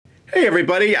Hey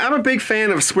everybody, I'm a big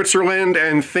fan of Switzerland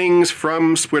and things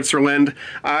from Switzerland.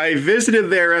 I visited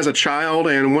there as a child,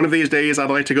 and one of these days I'd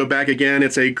like to go back again.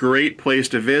 It's a great place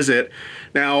to visit.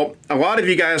 Now, a lot of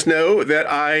you guys know that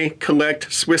I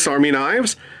collect Swiss Army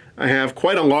knives. I have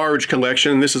quite a large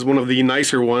collection. This is one of the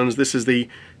nicer ones. This is the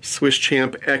Swiss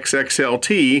Champ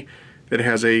XXLT that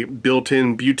has a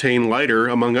built-in butane lighter,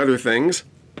 among other things.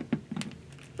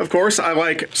 Of course, I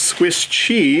like Swiss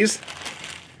cheese.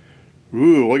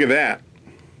 Ooh, look at that.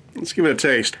 Let's give it a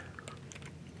taste.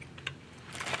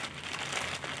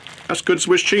 That's good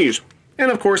Swiss cheese.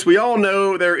 And of course, we all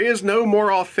know there is no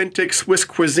more authentic Swiss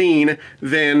cuisine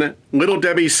than Little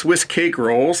Debbie's Swiss cake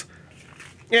rolls.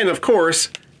 And of course,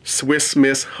 Swiss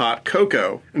Miss hot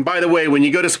cocoa. And by the way, when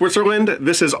you go to Switzerland,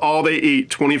 this is all they eat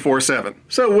 24/7.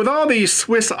 So with all these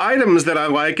Swiss items that I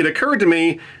like, it occurred to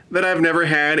me that I've never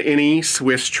had any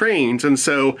Swiss trains. And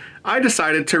so I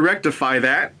decided to rectify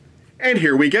that. And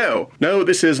here we go. No,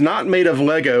 this is not made of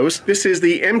Legos. This is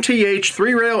the MTH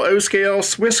 3-rail O-scale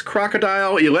Swiss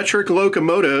Crocodile electric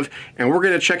locomotive, and we're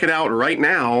going to check it out right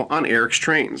now on Eric's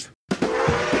Trains.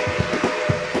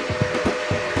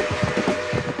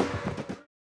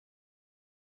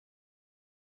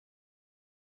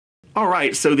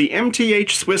 Alright, so the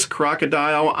MTH Swiss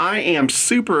Crocodile, I am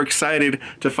super excited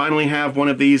to finally have one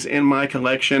of these in my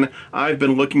collection. I've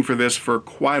been looking for this for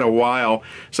quite a while.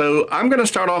 So I'm going to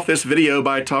start off this video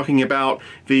by talking about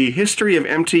the history of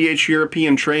MTH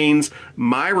European trains,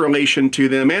 my relation to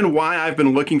them, and why I've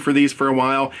been looking for these for a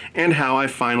while, and how I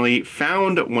finally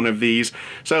found one of these.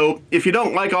 So if you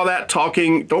don't like all that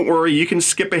talking, don't worry, you can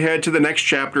skip ahead to the next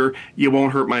chapter. You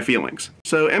won't hurt my feelings.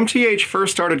 So MTH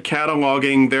first started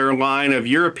cataloging their line of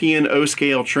European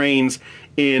O-scale trains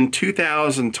in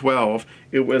 2012.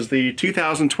 It was the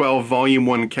 2012 Volume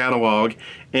 1 catalog,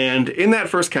 and in that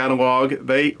first catalog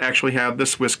they actually had the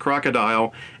Swiss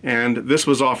Crocodile, and this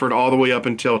was offered all the way up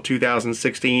until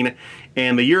 2016,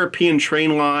 and the European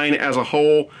train line as a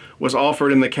whole was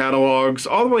offered in the catalogs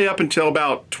all the way up until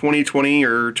about 2020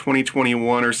 or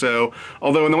 2021 or so,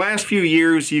 although in the last few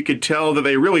years you could tell that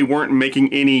they really weren't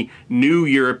making any new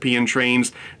European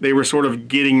trains. They were sort of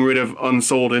getting rid of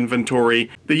unsold inventory.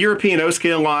 The European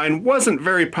O-scale line wasn't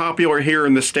very popular here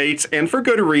in the States, and for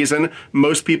good reason.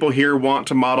 Most people here want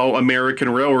to model American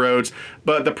railroads,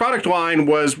 but the product line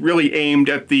was really aimed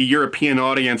at the European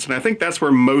audience, and I think that's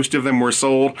where most of them were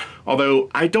sold,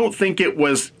 although I don't think it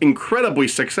was incredibly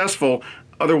successful.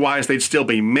 Otherwise, they'd still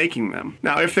be making them.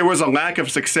 Now, if there was a lack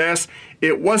of success,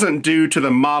 it wasn't due to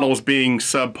the models being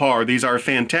subpar. These are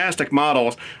fantastic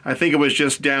models. I think it was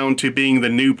just down to being the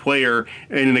new player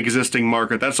in an existing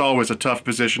market. That's always a tough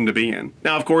position to be in.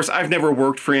 Now, of course, I've never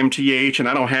worked for MTH, and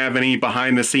I don't have any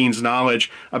behind-the-scenes knowledge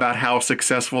about how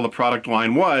successful the product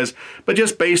line was, but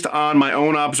just based on my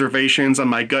own observations, on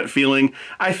my gut feeling,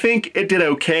 I think it did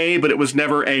okay, but it was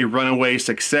never a runaway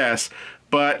success.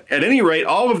 But at any rate,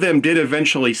 all of them did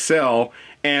eventually sell,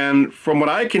 and from what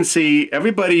I can see,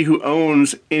 everybody who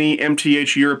owns any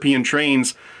MTH European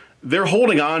trains, they're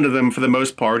holding on to them for the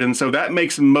most part, and so that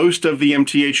makes most of the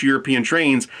MTH European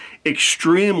trains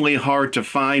extremely hard to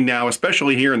find now,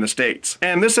 especially here in the States.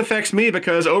 And this affects me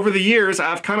because over the years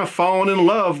I've kind of fallen in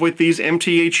love with these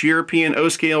MTH European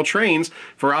O-scale trains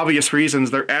for obvious reasons.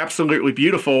 They're absolutely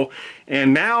beautiful,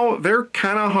 and now they're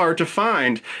kind of hard to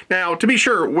find. Now, to be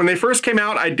sure, when they first came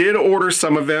out, I did order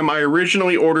some of them. I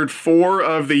originally ordered 4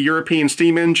 of the European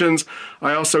steam engines.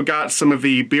 I also got some of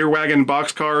the beer wagon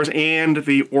boxcars and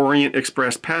the Orient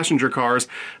Express passenger cars.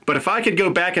 But if I could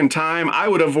go back in time, I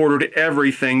would have ordered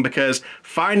everything, because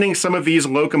finding some of these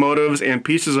locomotives and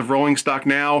pieces of rolling stock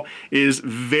now is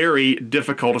very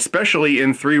difficult, especially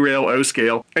in 3-rail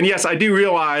O-scale. And yes, I do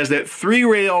realize that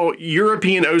 3-rail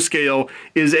European O-scale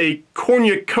is a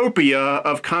cornucopia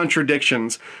of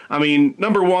contradictions. I mean,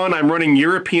 number one, I'm running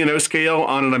European O-scale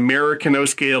on an American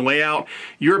O-scale layout.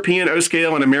 European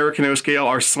O-scale and American O-scale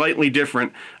are slightly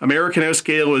different. American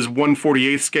O-scale is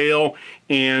 1/48th scale,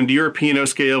 and European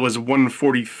O-scale is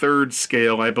 1/43rd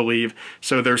scale, I believe.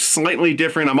 So they're slightly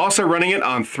different. I'm also running it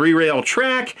on 3-rail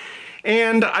track,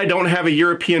 and I don't have a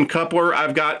European coupler.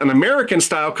 I've got an American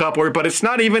style coupler, but it's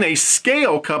not even a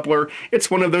scale coupler.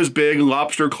 It's one of those big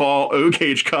lobster claw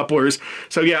O-gauge couplers.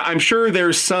 So yeah, I'm sure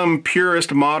there's some purist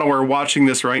modeler watching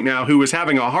this right now who is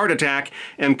having a heart attack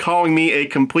and calling me a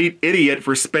complete idiot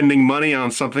for spending money on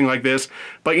something like this.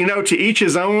 But you know, to each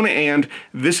his own, and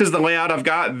this is the layout I've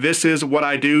got. This is what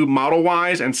I do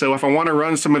model-wise, and so if I want to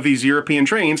run some of these European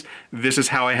trains, this is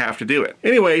how I have to do it.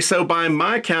 Anyway, so by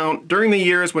my count, during the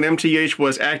years when MTH MTH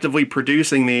was actively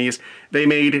producing these, they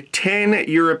made 10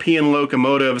 European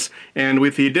locomotives, and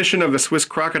with the addition of the Swiss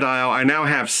Crocodile, I now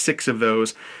have 6 of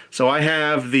those. So I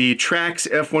have the Trax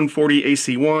F140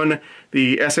 AC1,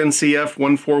 the SNCF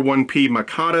 141P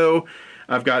Mikado,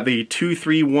 I've got the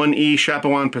 231E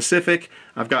Chaperon Pacific,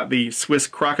 I've got the Swiss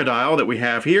Crocodile that we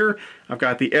have here, I've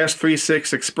got the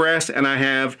S36 Express, and I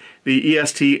have the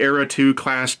EST Era 2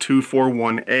 Class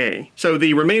 241A. So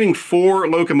the remaining 4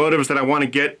 locomotives that I want to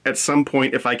get at some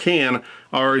point, if I can,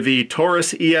 are the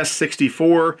Taurus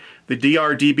ES64, the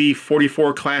DRDB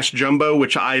 44 Class Jumbo,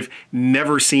 which I've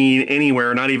never seen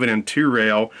anywhere, not even in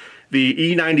 2-rail, the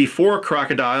E94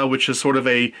 Crocodile, which is sort of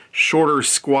a shorter,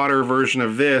 squatter version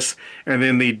of this, and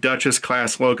then the Duchess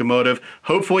class locomotive.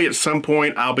 Hopefully at some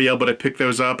point I'll be able to pick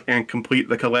those up and complete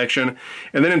the collection.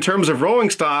 And then in terms of rolling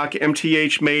stock,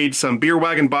 MTH made some beer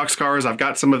wagon boxcars. I've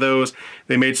got some of those.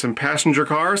 They made some passenger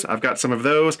cars. I've got some of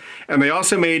those. And they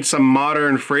also made some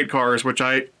modern freight cars, which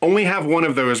I only have one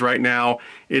of those right now.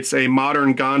 It's a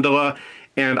modern gondola.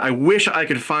 And I wish I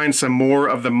could find some more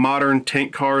of the modern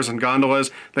tank cars and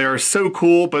gondolas. They are so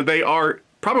cool, but they are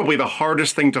probably the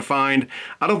hardest thing to find.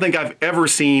 I don't think I've ever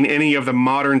seen any of the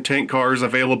modern tank cars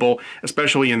available,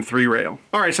 especially in 3-rail.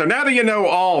 All right, so now that you know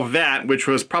all that, which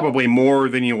was probably more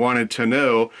than you wanted to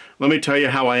know, let me tell you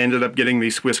how I ended up getting the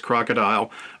Swiss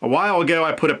Crocodile. A while ago,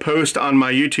 I put a post on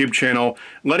my YouTube channel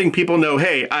letting people know,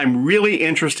 hey, I'm really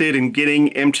interested in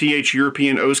getting MTH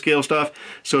European O-scale stuff,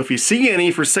 so if you see any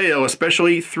for sale,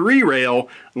 especially 3-rail,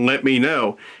 let me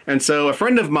know. And so a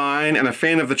friend of mine and a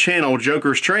fan of the channel,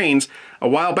 Joker's Trains, a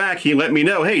while back he let me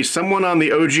know, hey, someone on the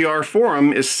OGR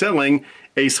forum is selling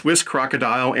a Swiss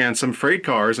Crocodile and some freight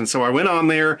cars. And so I went on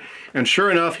there, and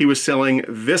sure enough, he was selling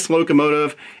this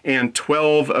locomotive and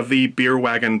 12 of the beer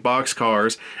wagon box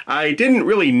cars. I didn't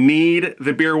really need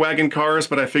the beer wagon cars,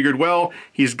 but I figured, well,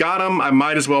 he's got them, I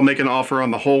might as well make an offer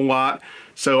on the whole lot.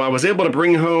 So I was able to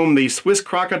bring home the Swiss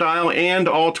Crocodile and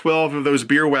all 12 of those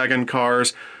beer wagon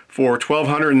cars for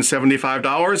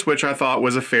 $1,275, which I thought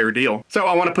was a fair deal. So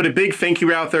I want to put a big thank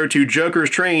you out there to Joker's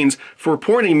Trains for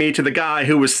pointing me to the guy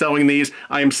who was selling these.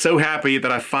 I am so happy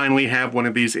that I finally have one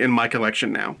of these in my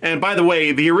collection now. And by the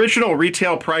way, the original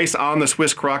retail price on the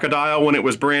Swiss Crocodile when it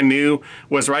was brand new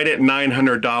was right at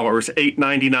 $900,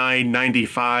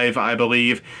 $899.95, I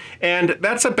believe. And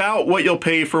that's about what you'll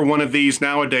pay for one of these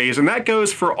nowadays, and that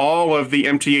goes for all of the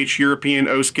MTH European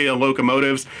O-scale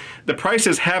locomotives. The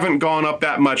prices haven't gone up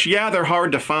that much. Yeah, they're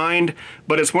hard to find,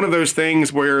 but it's one of those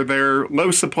things where they're low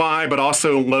supply but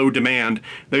also low demand.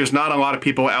 There's not a lot of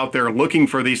people out there looking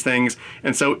for these things,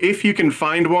 and so if you can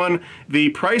find one, the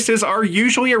prices are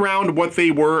usually around what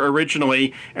they were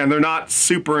originally, and they're not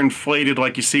super inflated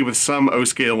like you see with some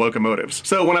O-scale locomotives.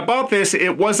 So when I bought this,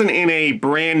 it wasn't in a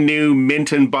brand new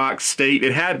mint in box state.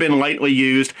 It had been lightly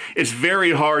used. It's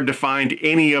very hard to find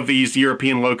any of these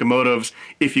European locomotives,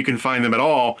 if you can find them at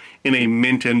all, in a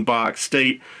mint in box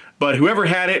state. But whoever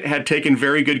had it had taken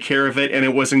very good care of it, and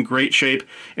it was in great shape.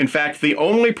 In fact, the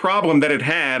only problem that it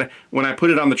had when I put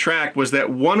it on the track was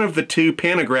that one of the 2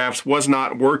 pantographs was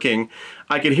not working.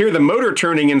 I could hear the motor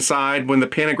turning inside when the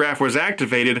pantograph was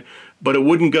activated, but it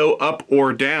wouldn't go up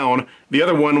or down. The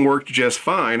other one worked just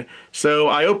fine. So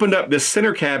I opened up this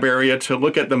center cab area to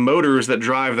look at the motors that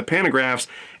drive the pantographs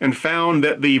and found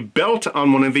that the belt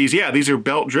on one of these, yeah, these are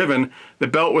belt driven, the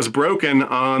belt was broken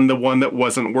on the one that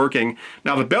wasn't working.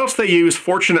 Now the belts they use,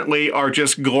 fortunately, are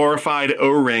just glorified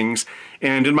O-rings.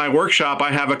 And in my workshop,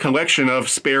 I have a collection of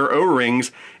spare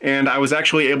O-rings, and I was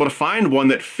actually able to find one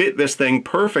that fit this thing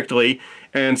perfectly.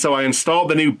 And so I installed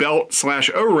the new belt /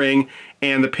 O-ring,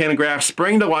 and the pantograph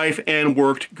sprang to life and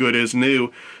worked good as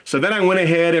new. So then I went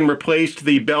ahead and replaced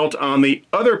the belt on the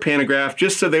other pantograph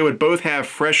just so they would both have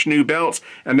fresh new belts,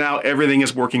 and now everything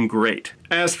is working great.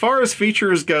 As far as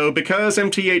features go, because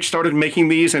MTH started making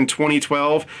these in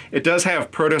 2012, it does have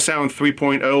ProtoSound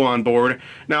 3.0 on board.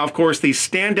 Now, of course, the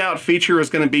standout feature is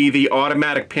going to be the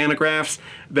automatic pantographs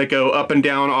that go up and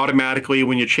down automatically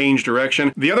when you change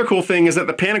direction. The other cool thing is that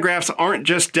the pantographs aren't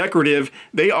just decorative,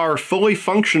 they are fully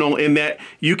functional in that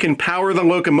you can power the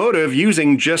locomotive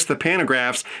using just the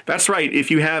pantographs. That's right, if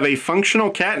you have a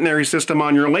functional catenary system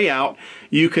on your layout,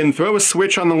 you can throw a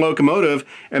switch on the locomotive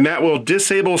and that will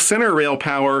disable center rail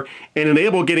power and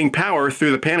enable getting power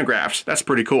through the pantographs. That's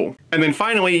pretty cool. And then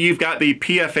finally, you've got the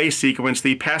PSA sequence,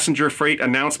 the passenger freight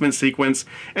announcement sequence,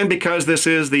 and because this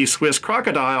is the Swiss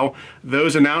Crocodile,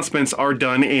 those announcements are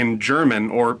done in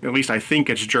German, or at least I think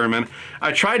it's German.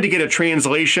 I tried to get a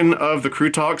translation of the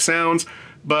crew talk sounds,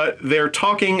 but they're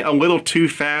talking a little too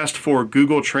fast for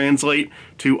Google Translate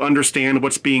to understand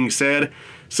what's being said.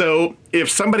 So if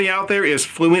somebody out there is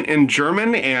fluent in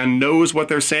German and knows what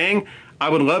they're saying, I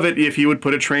would love it if you would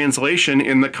put a translation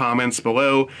in the comments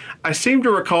below. I seem to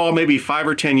recall maybe 5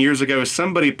 or 10 years ago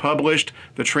somebody published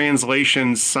the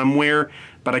translations somewhere,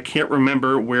 but I can't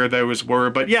remember where those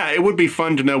were. But yeah, it would be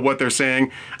fun to know what they're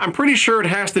saying. I'm pretty sure it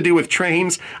has to do with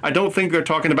trains. I don't think they're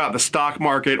talking about the stock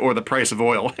market or the price of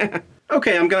oil.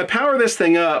 Okay, I'm going to power this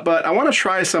thing up, but I want to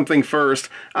try something first.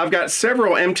 I've got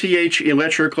several MTH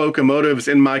electric locomotives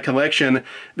in my collection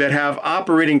that have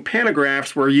operating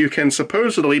pantographs where you can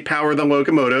supposedly power the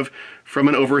locomotive from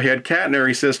an overhead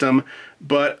catenary system,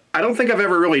 but I don't think I've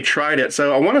ever really tried it,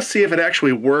 so I want to see if it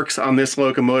actually works on this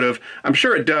locomotive. I'm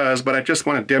sure it does, but I just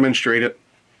want to demonstrate it.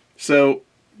 So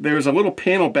there's a little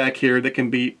panel back here that can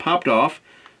be popped off.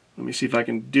 Let me see if I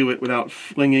can do it without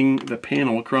flinging the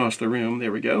panel across the room.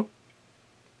 There we go.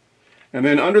 And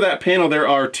then under that panel there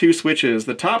are 2 switches.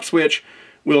 The top switch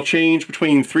will change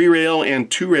between 3-rail and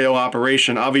 2-rail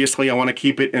operation. Obviously I want to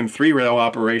keep it in 3-rail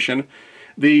operation.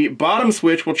 The bottom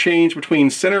switch will change between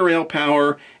center rail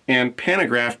power and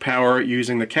pantograph power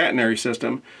using the catenary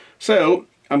system. So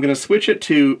I'm going to switch it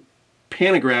to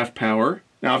pantograph power.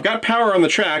 Now I've got power on the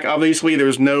track. Obviously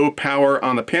there's no power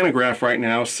on the pantograph right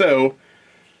now, so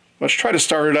let's try to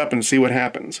start it up and see what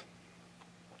happens.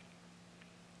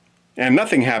 And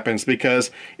nothing happens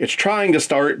because it's trying to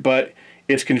start, but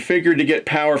it's configured to get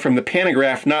power from the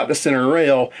pantograph, not the center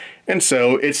rail, and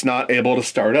so it's not able to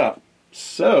start up.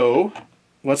 So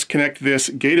let's connect this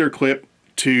gator clip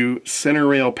to center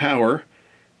rail power,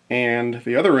 and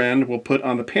the other end we'll put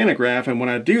on the pantograph, and when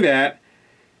I do that,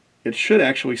 it should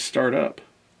actually start up.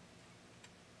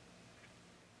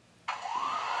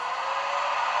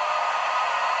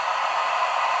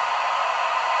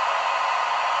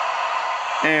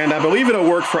 And I believe it'll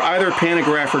work for either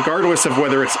pantograph regardless of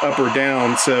whether it's up or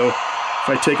down. So if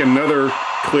I take another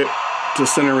clip to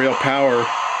center rail power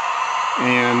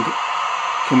and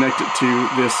connect it to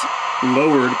this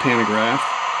lowered pantograph,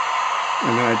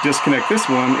 and then I disconnect this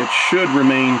one, it should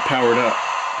remain powered up.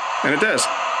 And it does.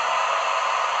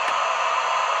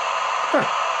 Huh.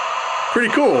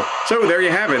 Pretty cool. So there you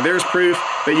have it. There's proof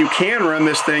that you can run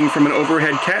this thing from an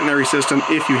overhead catenary system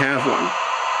if you have one.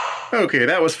 Okay,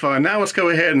 that was fun. Now let's go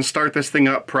ahead and start this thing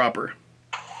up proper.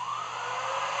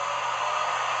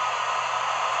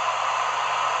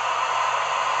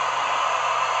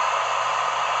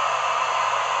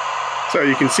 So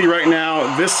you can see right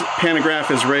now this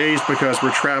pantograph is raised because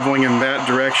we're traveling in that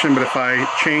direction, but if I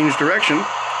change direction,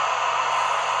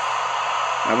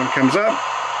 that one comes up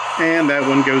and that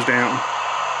one goes down.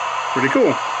 Pretty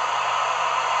cool.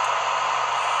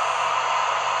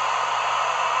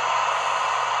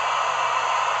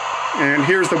 And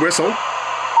here's the whistle.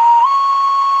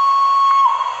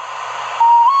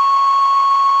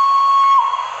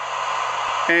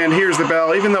 And here's the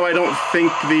bell. Even though I don't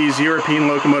think these European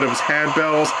locomotives had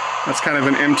bells, that's kind of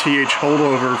an MTH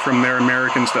holdover from their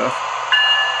American stuff.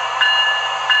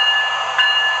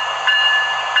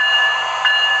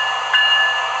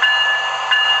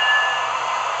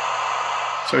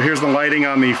 So here's the lighting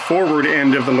on the forward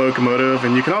end of the locomotive,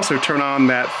 and you can also turn on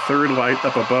that third light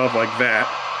up above like that.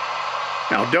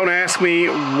 Now, don't ask me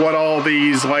what all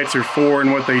these lights are for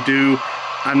and what they do.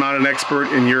 I'm not an expert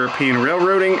in European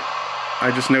railroading.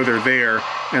 I just know they're there.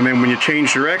 And then when you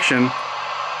change direction,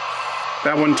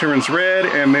 that one turns red,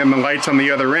 and then the lights on the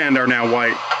other end are now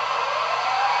white.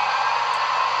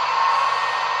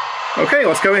 Okay,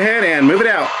 let's go ahead and move it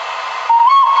out.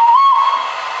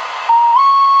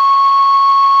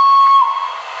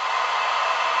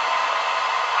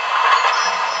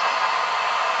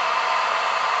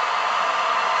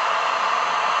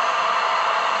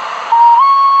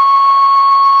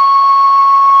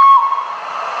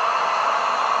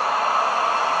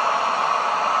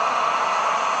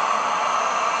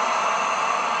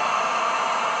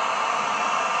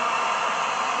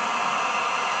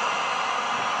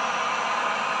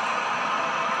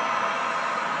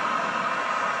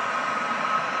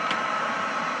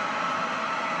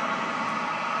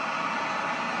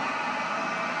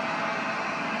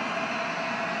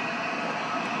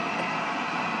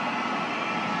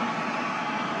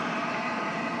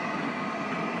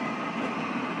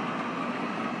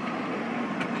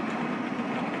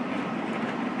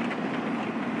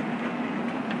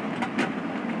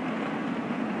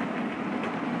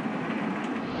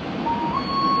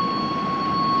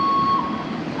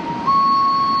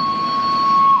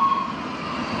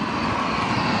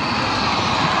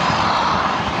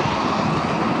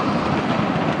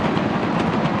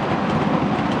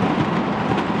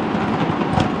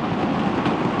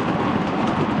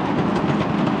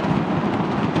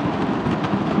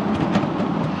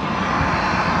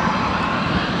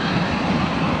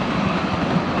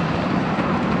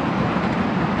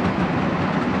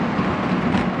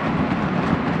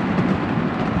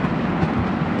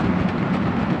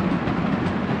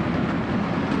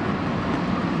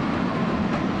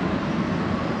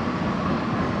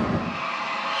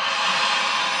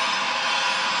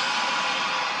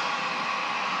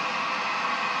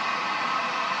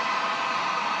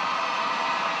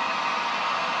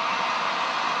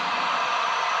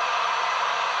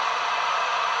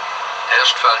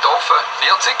 Erstfeld offen,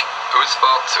 40,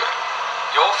 Ausfahrt zu.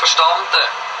 Ja, verstanden.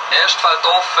 Erstfeld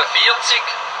offen, 40,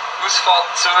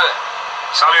 Ausfahrt zu.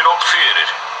 Salut Lokführer,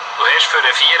 du hast für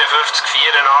einen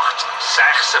 5484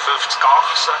 56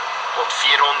 Achsen und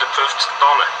 450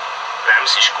 Tonnen.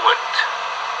 Bremse ist gut.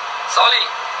 Sali,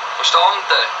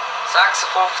 verstanden.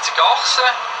 56 Achsen,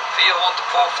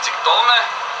 450 Tonnen,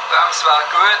 Bremse wäre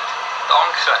gut,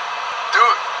 danke. Du,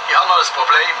 ich habe noch ein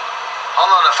Problem. Ich habe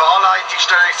noch eine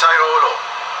Fahrleitungsstörung zu Airolo.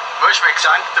 Du musst mit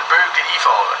gesenkten Bögeln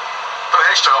einfahren. Du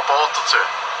hast den Rapport dazu.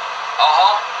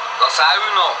 Aha, das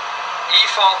auch noch.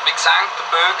 Einfahrt mit gesenkten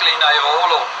Bögeln in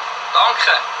Airolo.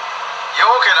 Danke.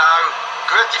 Ja, genau.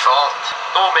 Gute Fahrt.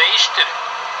 Du Meister,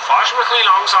 fahrst du ein bisschen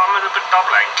langsamer über die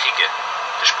Ablenkungen?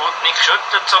 Der Sputnik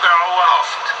schüttelt so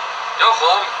grauenhaft. Ja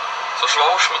komm, so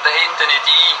schläfst du mir da hinten nicht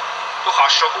ein. Du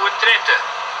kannst schon gut reden.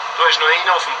 Du hast noch einen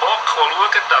auf dem Bock, der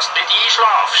schaut, dass du nicht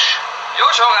einschlafst.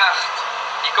 Ja, schon recht.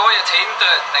 Ich gehe jetzt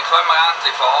hinten, dann können wir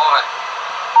endlich fahren.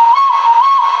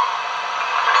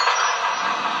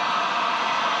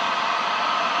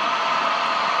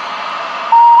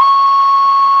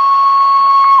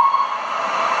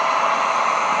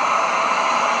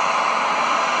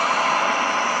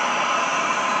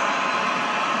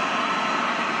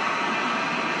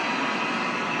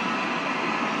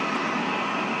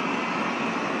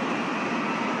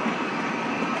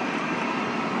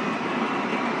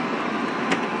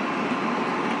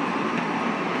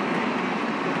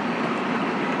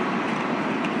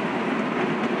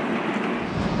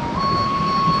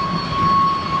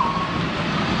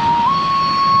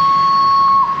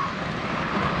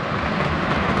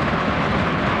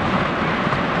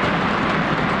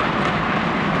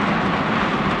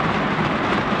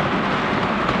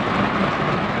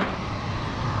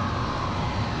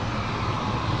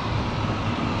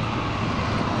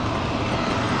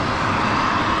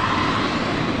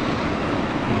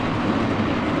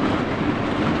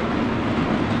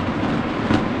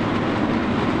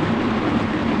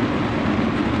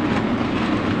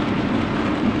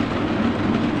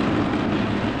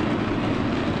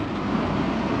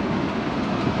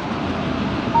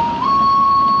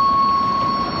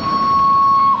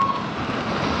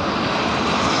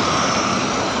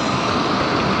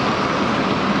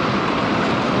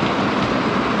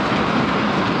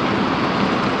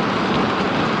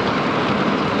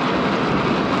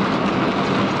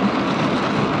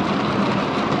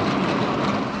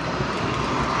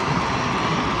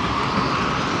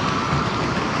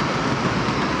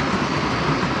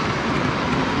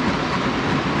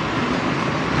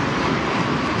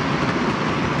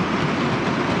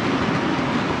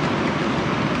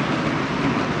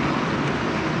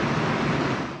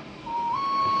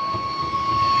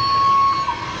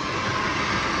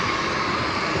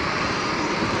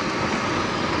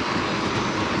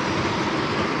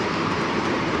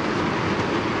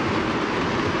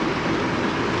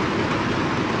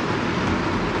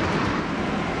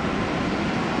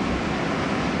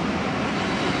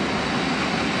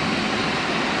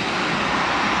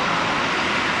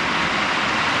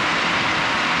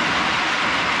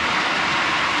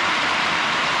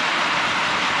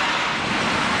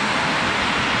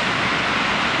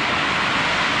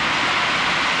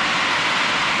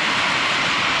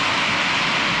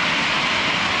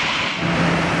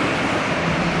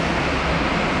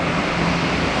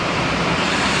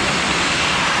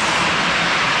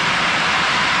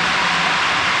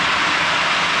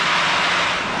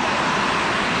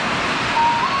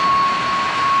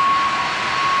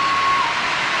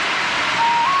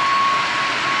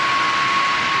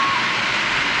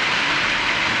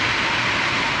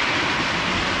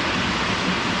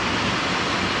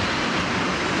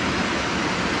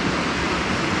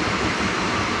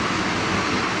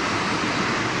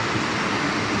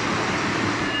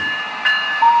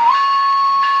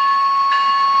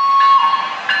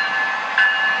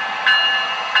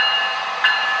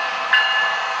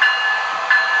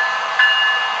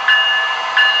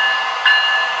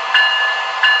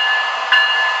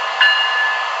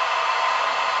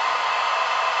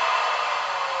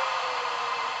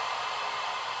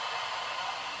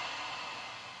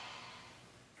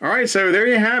 Alright, so there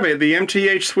you have it, the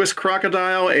MTH Swiss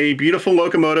Crocodile, a beautiful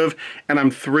locomotive, and I'm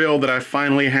thrilled that I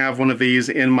finally have one of these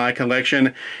in my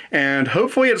collection. And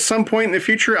hopefully at some point in the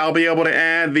future I'll be able to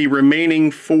add the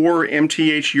remaining 4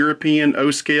 MTH European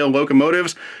O-scale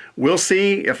locomotives, We'll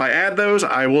see. If I add those,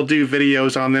 I will do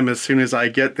videos on them as soon as I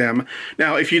get them.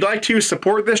 Now, if you'd like to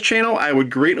support this channel, I would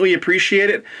greatly appreciate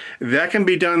it. That can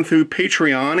be done through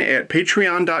Patreon at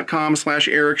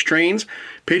patreon.com/ericstrains.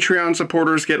 Patreon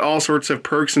supporters get all sorts of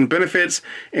perks and benefits,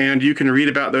 and you can read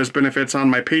about those benefits on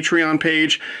my Patreon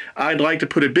page. I'd like to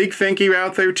put a big thank you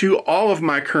out there to all of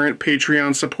my current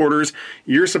Patreon supporters.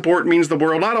 Your support means the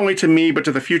world, not only to me, but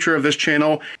to the future of this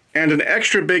channel. And an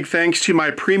extra big thanks to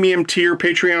my premium tier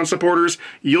Patreon supporters.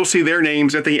 You'll see their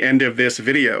names at the end of this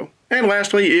video. And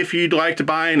lastly, if you'd like to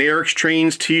buy an Eric's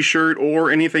Trains t-shirt or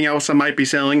anything else I might be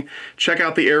selling, check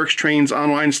out the Eric's Trains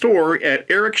online store at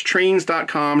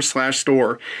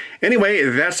ericstrains.com/store. Anyway,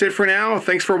 that's it for now.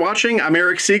 Thanks for watching. I'm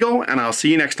Eric Siegel, and I'll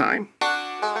see you next time.